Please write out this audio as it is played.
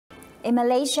In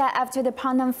Malaysia, after the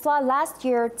Penang flood last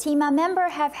year, TIMA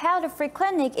members have held a free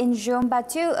clinic in Ujung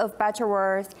Batu of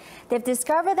Butterworth. They've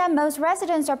discovered that most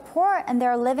residents are poor and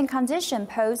their living condition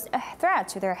pose a threat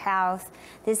to their health.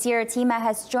 This year, TIMA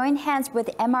has joined hands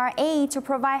with MRA to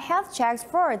provide health checks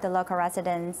for the local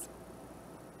residents.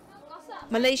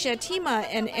 Malaysia, TIMA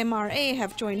and MRA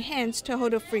have joined hands to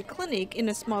hold a free clinic in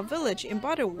a small village in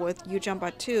Butterworth, Ujung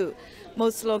Batu.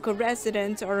 Most local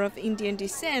residents are of Indian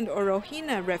descent or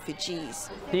Rohingya refugees.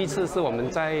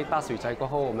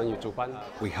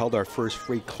 We held our first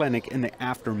free clinic in the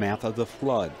aftermath of the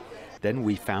flood. Then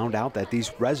we found out that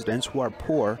these residents who are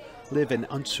poor live in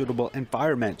unsuitable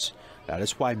environments. That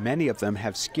is why many of them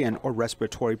have skin or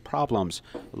respiratory problems,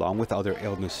 along with other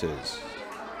illnesses.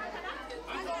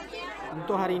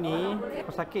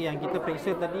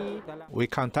 We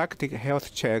conducted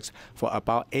health checks for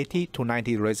about 80 to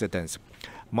 90 residents.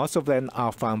 Most of them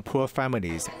are from poor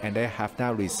families and they have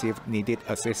not received needed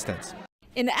assistance.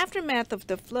 In the aftermath of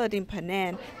the flood in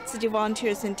Penang, Tzu Chi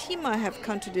volunteers and TIMA have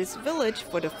come to this village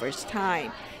for the first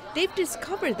time. They've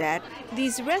discovered that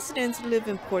these residents live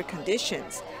in poor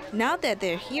conditions. Now that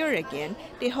they're here again,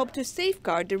 they hope to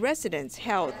safeguard the residents'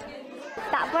 health.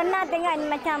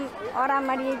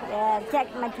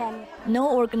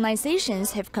 No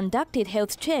organizations have conducted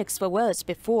health checks for us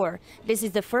before. This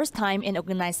is the first time an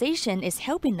organization is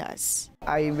helping us.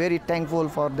 I'm very thankful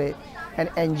for the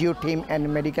NGO team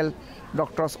and medical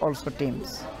doctors also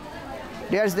teams.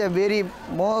 There's the very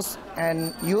most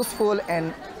and useful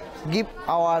and give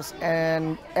hours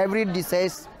and every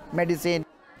disease medicine.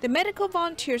 The medical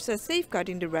volunteers are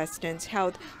safeguarding the residents'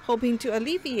 health, hoping to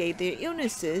alleviate their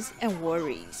illnesses and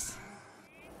worries.